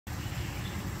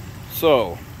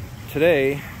So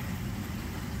today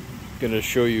I'm going to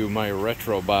show you my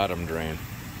retro bottom drain.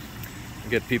 I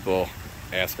get people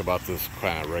ask about this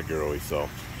kind of regularly, so I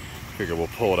figure we'll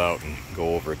pull it out and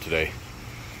go over it today.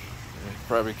 You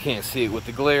probably can't see it with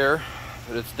the glare,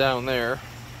 but it's down there.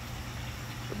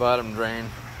 The bottom drain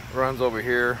runs over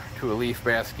here to a leaf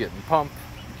basket and pump,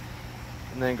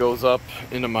 and then goes up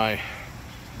into my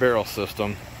barrel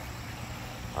system.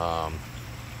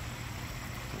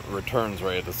 Returns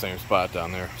right at the same spot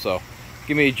down there. So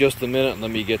give me just a minute and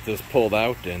let me get this pulled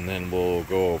out, and then we'll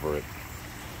go over it.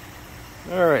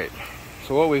 Alright,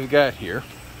 so what we've got here,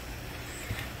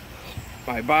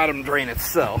 my bottom drain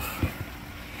itself,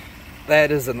 that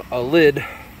is a lid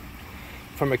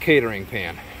from a catering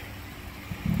pan.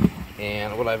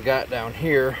 And what I've got down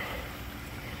here,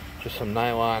 just some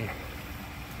nylon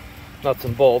nuts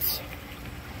and bolts.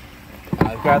 And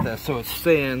I've got that so it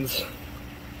stands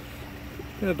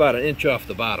about an inch off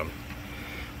the bottom.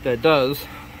 That does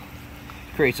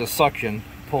creates a suction,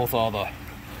 pulls all the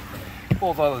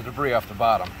debris off the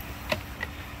bottom.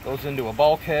 Goes into a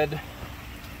bulkhead,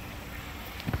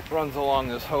 runs along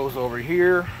this hose over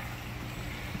here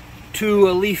to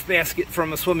a leaf basket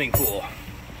from a swimming pool.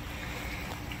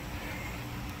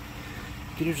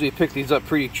 You can usually pick these up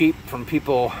pretty cheap from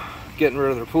people getting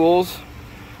rid of their pools,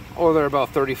 or they're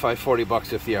about 35-40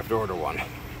 bucks if you have to order one.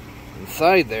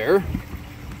 Inside there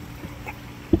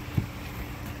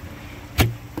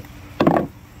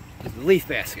is the leaf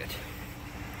basket,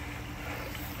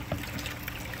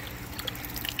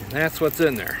 and that's what's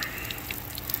in there.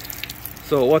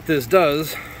 So what this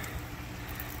does,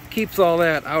 keeps all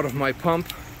that out of my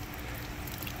pump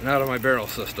and out of my barrel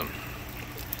system.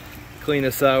 Clean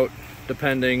this out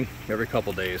depending every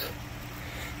couple days.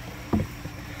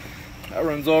 That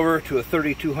runs over to a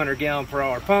 3,200 gallon per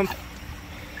hour pump.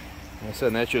 Like I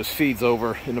said, that just feeds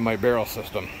over into my barrel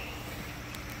system.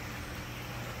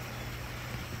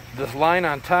 This line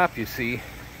on top you see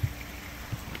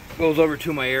goes over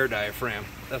to my air diaphragm.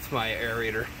 That's my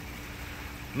aerator.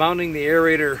 Mounting the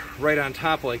aerator right on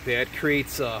top like that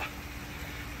creates a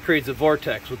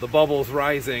vortex. With the bubbles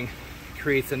rising,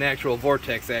 creates a natural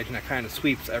vortex action that kind of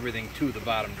sweeps everything to the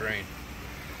bottom drain.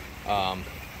 I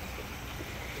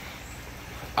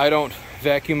don't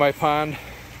vacuum my pond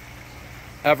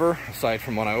ever, aside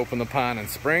from when I open the pond in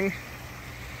spring.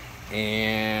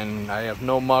 And I have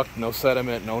no muck, no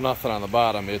sediment, no nothing on the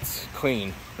bottom. It's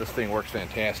clean. This thing works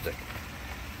fantastic.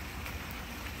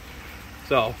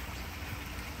 So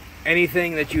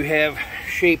anything that you have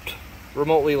shaped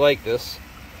remotely like this,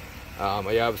 you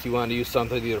obviously want to use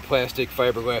something either plastic,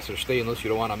 fiberglass, or stainless. You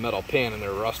don't want a metal pan in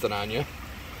there rusting on you.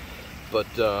 But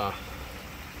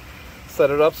set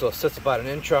it up so it sits about an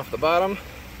inch off the bottom.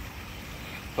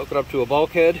 Hook it up to a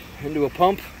bulkhead, into a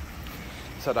pump.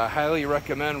 So I highly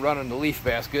recommend running the leaf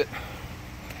basket.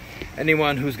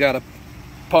 Anyone who's got a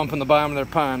pump in the bottom of their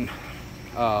pond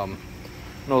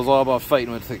knows all about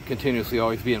fighting with it continuously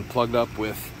always being plugged up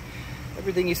with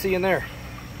everything you see in there.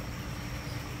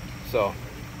 So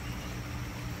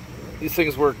these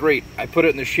things work great. I put it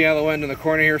in the shallow end in the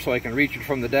corner here so I can reach it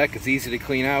from the deck. It's easy to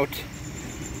clean out.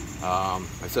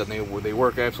 I said they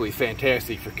work absolutely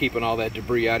fantastic for keeping all that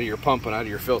debris out of your pump and out of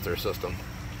your filter system.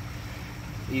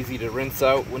 Easy to rinse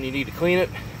out when you need to clean it.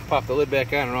 Pop the lid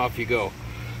back on and off you go.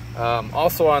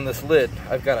 Also on this lid,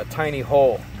 I've got a tiny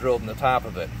hole drilled in the top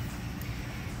of it.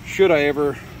 Should I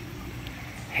ever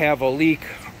have a leak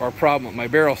or problem with my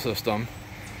barrel system,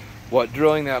 what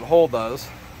drilling that hole does,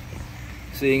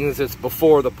 seeing as it's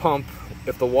before the pump,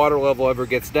 if the water level ever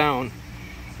gets down,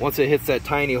 once it hits that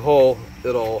tiny hole,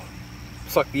 it'll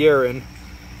suck the air in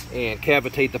and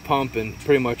cavitate the pump and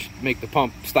pretty much make the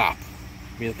pump stop.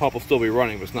 I mean, the pump will still be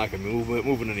running, but it's not going to be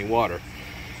moving any water.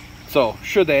 So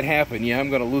should that happen, yeah, I'm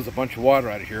going to lose a bunch of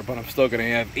water out of here, but I'm still going to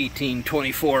have 18,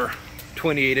 24,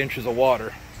 28 inches of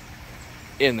water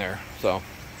in there. So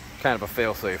kind of a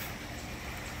fail-safe.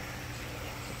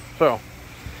 So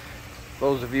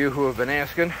those of you who have been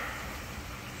asking,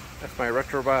 that's my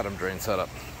retro bottom drain setup.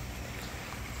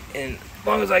 And as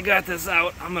long as I got this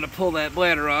out, I'm going to pull that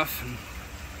bladder off and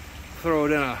throw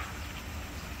it in a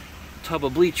tub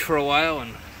of bleach for a while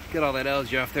and get all that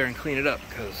algae off there and clean it up,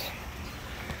 because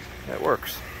that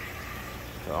works.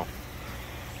 So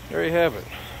there you have it,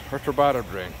 retro bottom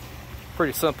drain.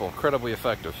 Pretty simple, incredibly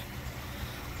effective.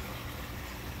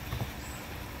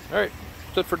 Alright,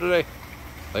 that's it for today.